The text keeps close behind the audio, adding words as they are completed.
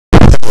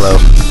Hello.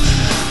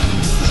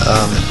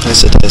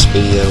 It's a test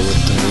video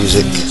with the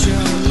music.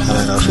 I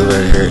don't know if you'll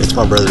ever hear it. It's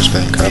my brother's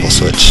band, Gravel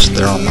Switch.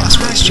 They're on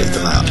MySpace. Check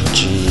them out.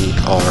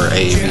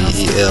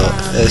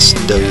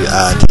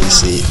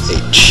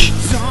 GRAVELSWITCH.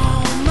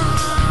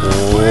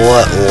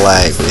 What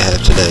lag we have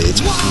today.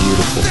 It's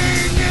beautiful.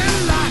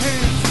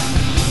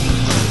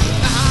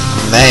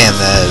 Man,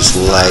 that is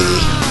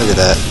laggy. Look at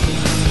that.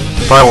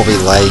 Probably won't be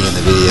laggy in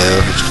the video.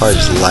 It's probably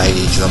just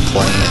laggy because I'm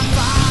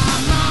playing.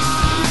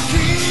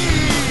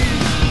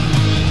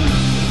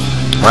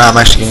 Wow, I'm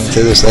actually getting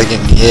through this. I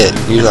getting hit.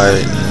 Usually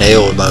I get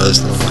nailed by those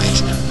little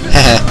things.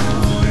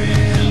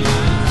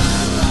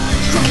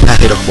 I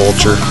hit a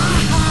vulture.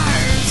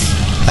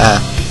 I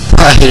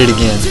hit it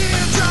again.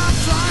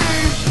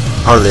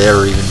 Hardly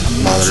ever even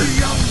bother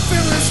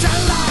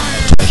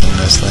taking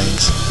those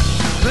things.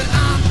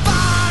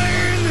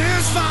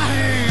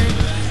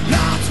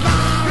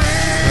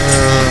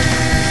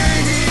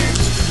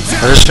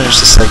 I just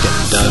finished the second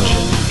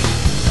dungeon,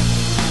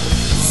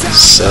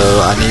 so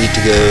I need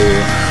to go.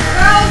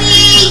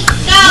 Brody,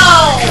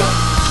 no!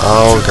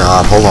 Oh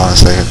God, hold on a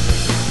second.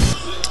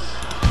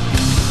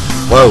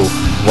 Whoa,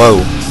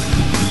 whoa.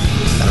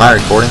 Am I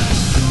recording?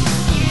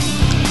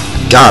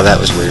 God, that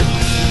was weird.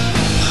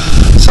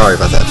 Sorry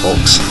about that,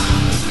 folks.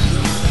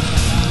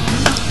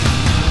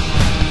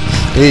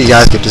 Maybe you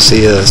guys get to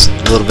see a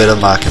little bit of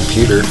my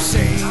computer.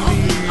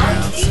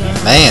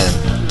 Man,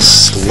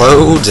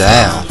 slow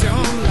down.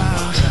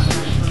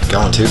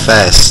 Going too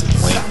fast,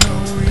 Link.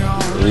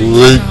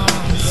 Link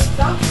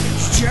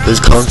is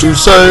come to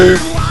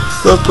save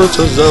the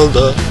Princess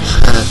Zelda.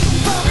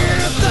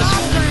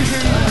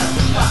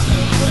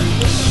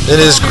 In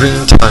his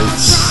green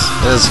tights,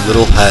 and his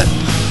little hat,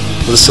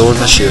 with a sword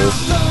and a shield.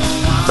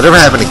 Whatever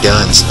happened to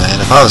guns,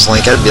 man? If I was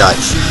Link, I'd be like,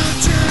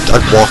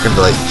 I'd walk and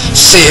be like,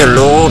 say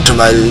hello to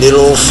my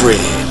little friend.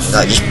 And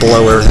I'd just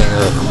blow everything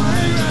up.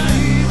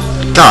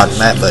 God,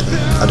 map button.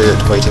 I do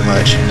it way too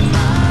much.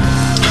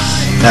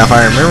 Now, if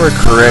I remember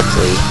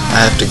correctly,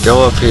 I have to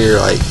go up here,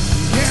 like,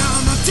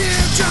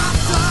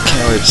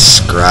 can't really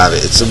describe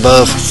it. It's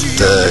above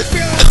the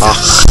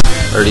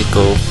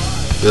Rico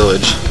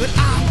village.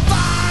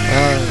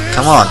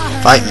 Come on,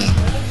 fight me.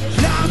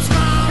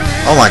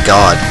 Oh my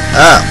God.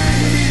 Ah.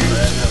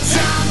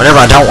 Whenever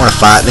I don't want to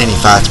fight, then he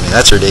fights me.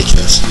 That's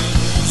ridiculous.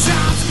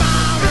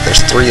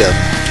 There's 3 of them.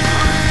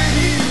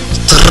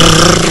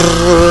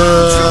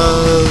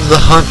 The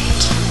hunt.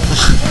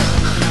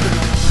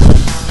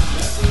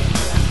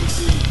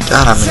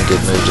 God, I'm in a good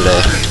mood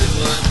today.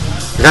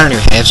 I got a new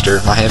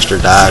hamster. My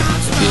hamster died.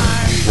 If you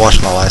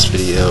watched my last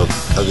video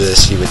of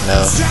this, you would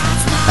know.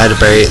 I had to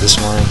bury it this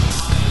morning,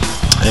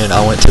 and I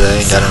went today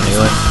and got a new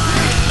one.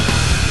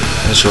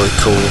 And it's really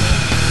cool.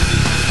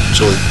 It's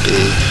really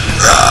big.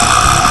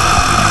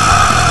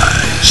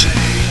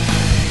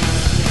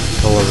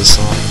 I love this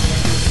song.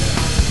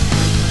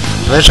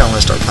 Eventually I'm going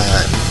to start playing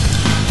like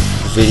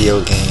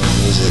video game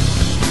music.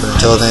 But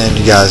until then,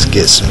 you guys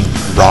get some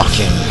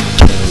rocking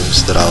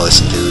tunes that I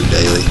listen to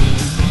daily.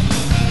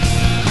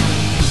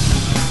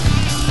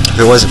 If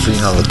it wasn't for, you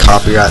know, the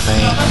copyright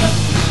thing,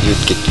 you'd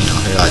get, you know,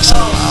 hear like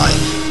something like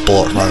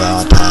Bullet for My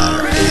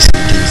Valentine or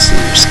AC/DC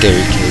or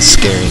Scary Kids,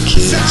 Scaring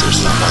Kids or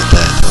something like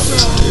that I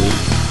listen to.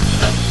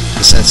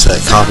 But since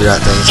that copyright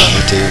thing's on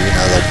YouTube, you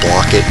know, they'll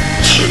block it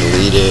or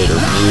delete it or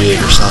mute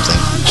it or something.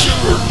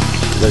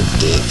 They're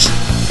dicks.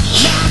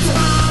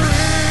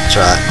 That's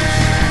right.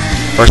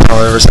 First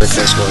time I ever said a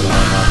cuss word on one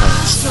of my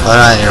friends. Well,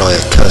 that ain't really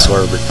a cuss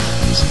word, but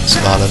it's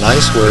not a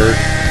nice word.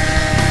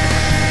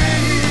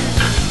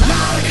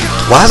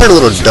 Why are there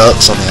little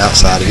ducks on the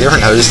outside? Have you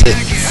ever noticed it?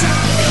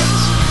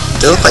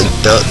 They look like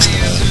ducks to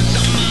me.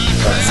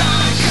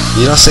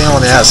 You don't see them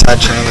on the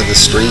outside trim of the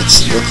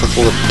streets? They look like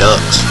little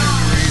ducks.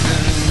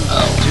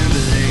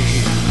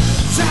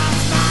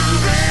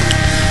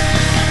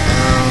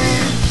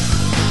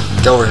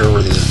 Go over here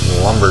where these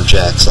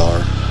lumberjacks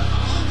are.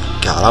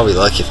 God, I'll be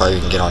lucky if I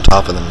even get on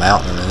top of the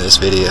mountain in this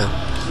video.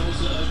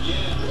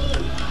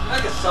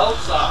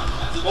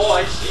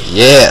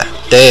 Yeah,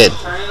 dead.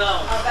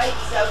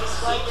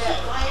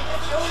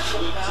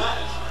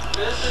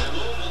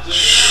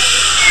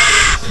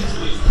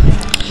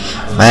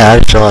 Man, I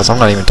just realized I'm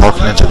not even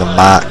talking into the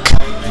mic.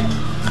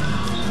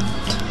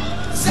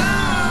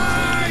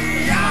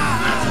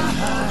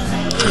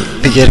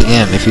 But yet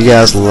again, if you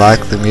guys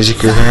like the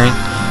music you're hearing,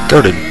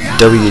 go to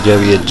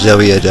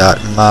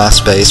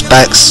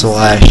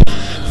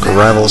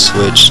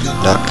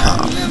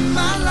www.myspace.com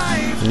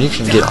and you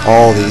can get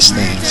all these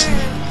things,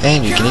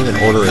 and you can even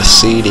order a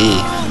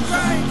CD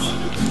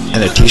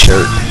and a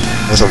t-shirt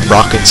with a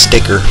rockin'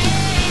 sticker.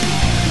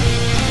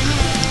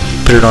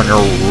 Put it on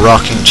your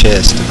rocking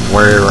chest and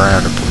wear it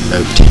around and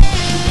promote.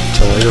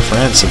 Tell all your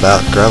friends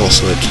about Gravel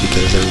Switch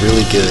because they're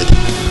really good.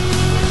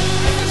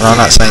 And I'm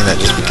not saying that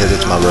just because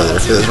it's my brother.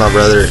 If it was my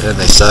brother and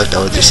they sucked, I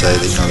would just say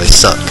that, you know, they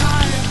suck.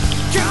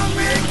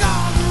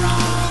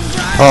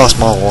 I lost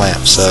my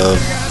lamp, so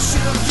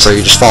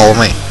you just follow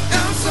me.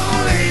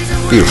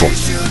 Beautiful.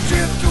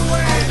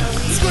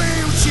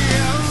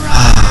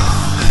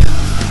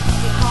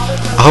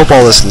 I hope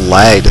all this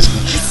lag doesn't...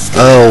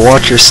 Oh,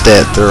 watch your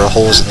step. There are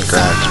holes in the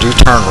ground. Could you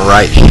turn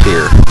right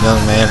here? Young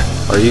man,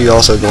 are you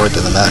also going to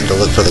the mountain to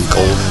look for the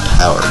golden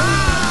power?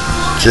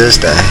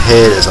 Just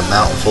ahead is a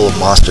mountain full of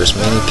monsters.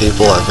 Many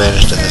people have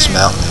vanished in this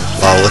mountain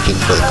while looking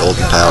for the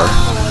golden power.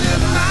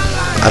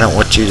 I don't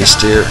want to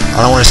steer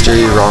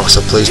you wrong, so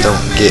please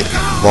don't get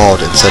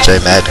involved in such a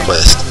mad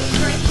quest.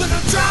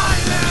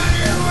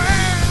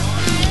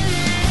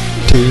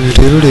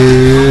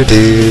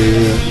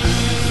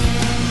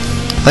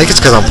 I think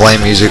it's because I'm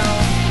playing music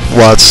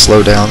while it's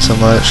slowed down so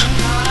much.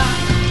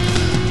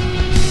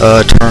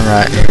 Turn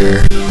right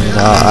here. You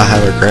know, I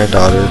have a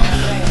granddaughter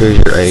who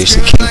is your age. The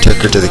king took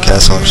her to the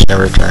castle and she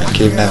never returned.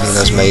 Kidnapping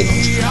those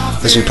maidens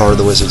must be part of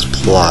the wizard's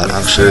plot.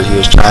 I'm sure he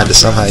was trying to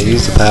somehow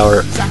use the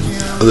power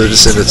of the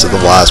descendants of the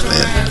wise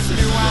men.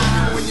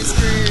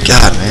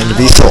 God, man, to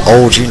be so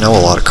old, you know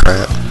a lot of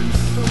crap.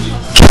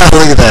 God,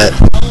 look at that.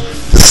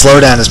 The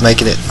slowdown is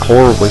making it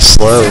horribly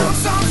slow.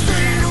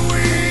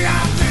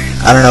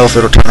 I don't know if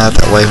it'll turn out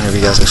that way whenever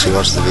you guys actually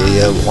watch the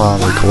video, but while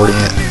I'm recording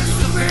it,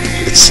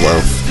 it's slow.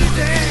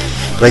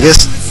 But I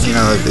guess, you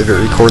know, if it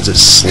records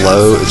it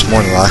slow, it's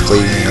more than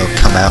likely, you know,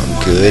 come out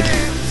good,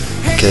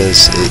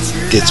 because it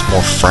gets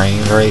more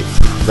frame rate,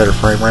 better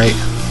frame rate.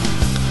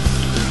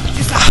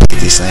 I hate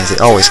these things.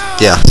 They always,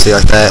 yeah, see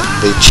like that?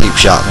 They cheap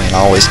shot me and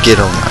I always get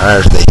them right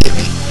after they hit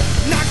me.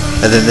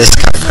 And then this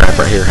kind of crap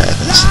right here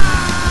happens.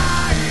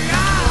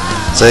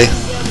 See?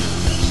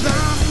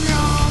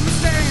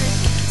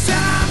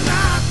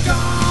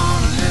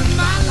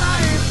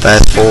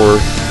 Fast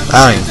forward.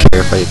 I don't even care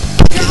if I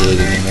take a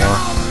hit anymore.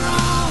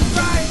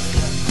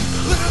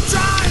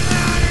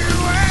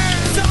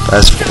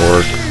 Fast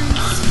forward.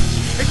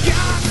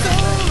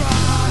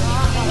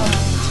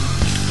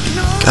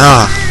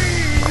 God,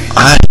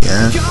 I'm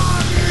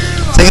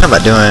thinking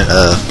about doing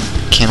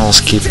Kennel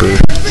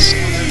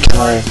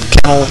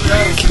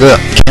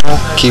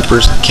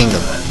Keeper's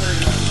Kingdom.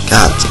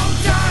 God, it's a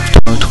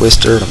tongue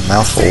twister and a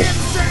mouthful.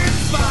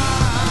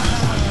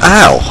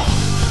 Ow!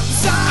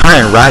 I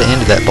ran right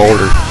into that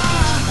boulder.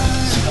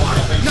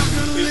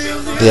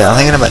 Yeah, I'm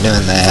thinking about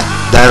doing that.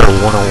 That or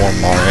 101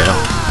 Mario.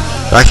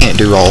 But I can't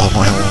do all of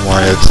 101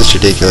 Mario because it's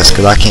ridiculous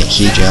because I can't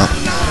key jump.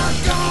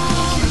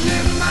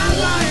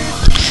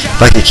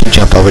 If I could key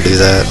jump, I would do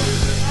that.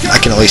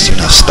 I can at least, you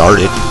know, start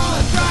it.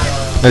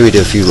 Maybe do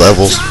a few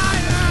levels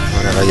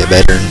whenever I get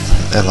better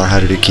and learn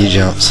how to do key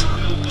jumps.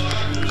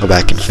 Go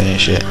back and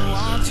finish it.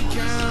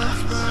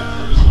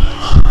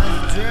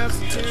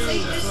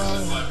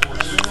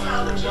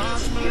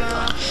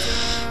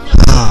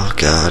 Oh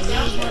God.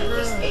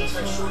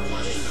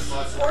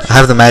 I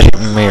have the magic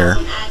mirror.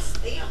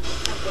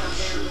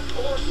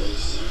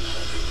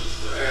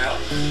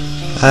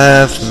 I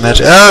have the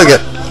magic. Oh,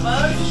 good.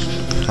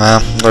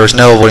 Well, there was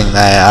no avoiding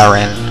that. I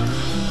ran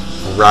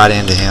right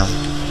into him.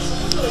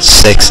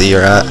 Sexy,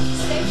 right?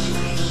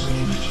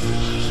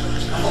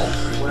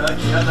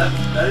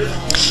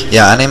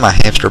 Yeah, I named my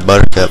hamster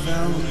Buttercup.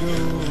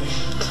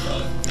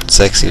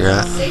 Sexy,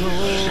 right?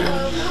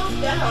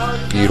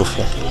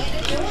 Beautiful.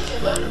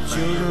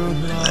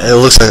 It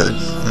looks like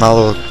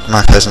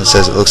my cousin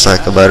says it looks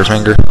like a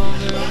Butterfinger.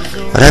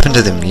 What happened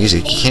to the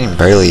music? You can't even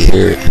barely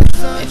hear it.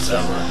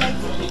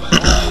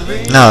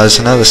 No, it's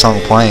another song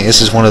playing.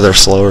 This is one of their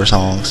slower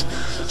songs,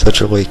 so it's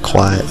really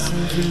quiet.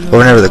 But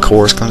whenever the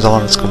chorus comes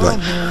on, it's gonna be like,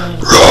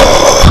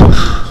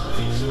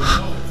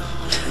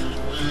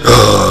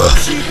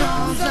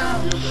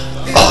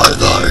 I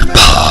like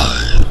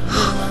pie.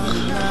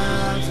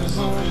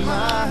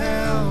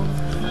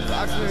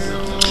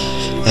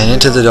 And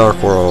into the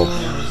dark world.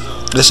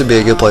 This would be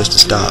a good place to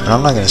stop, and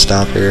I'm not gonna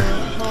stop here.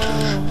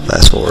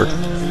 Fast forward.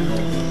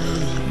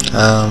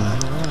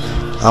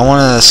 I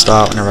want to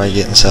stop whenever I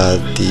get inside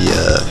the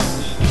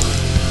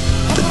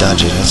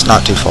dungeon. It's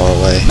not too far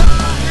away.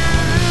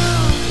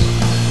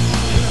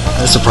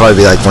 This will probably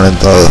be like one of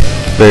the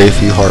very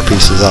few heart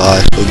pieces I'll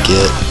actually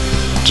get,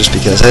 just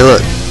because. Hey,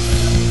 look,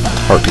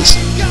 heart piece.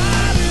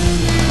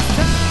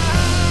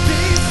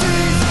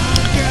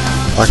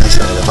 Like I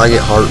said, if I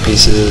get heart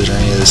pieces or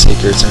any of the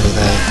secrets or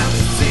anything,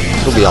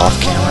 it'll be off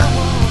camera.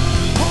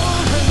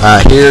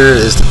 Alright, here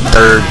is the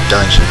third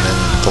dungeon and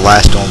the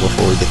last one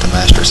before we get the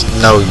Masters.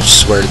 No, you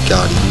swear to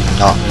God, you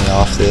knocked me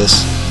off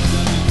this.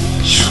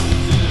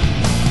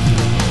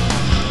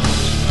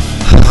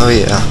 Oh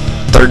yeah,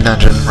 third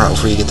dungeon right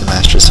before you get the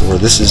Master Sword.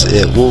 This is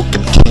it. We'll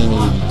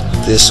continue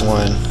this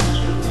one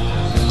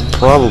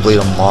probably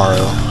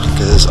tomorrow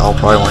because I'll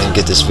probably want to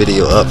get this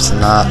video up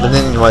tonight. But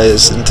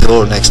anyways,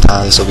 until next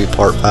time, this will be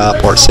part 5.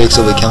 Part 6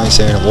 will be coming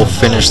soon and we'll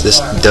finish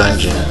this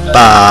dungeon.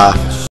 Bye.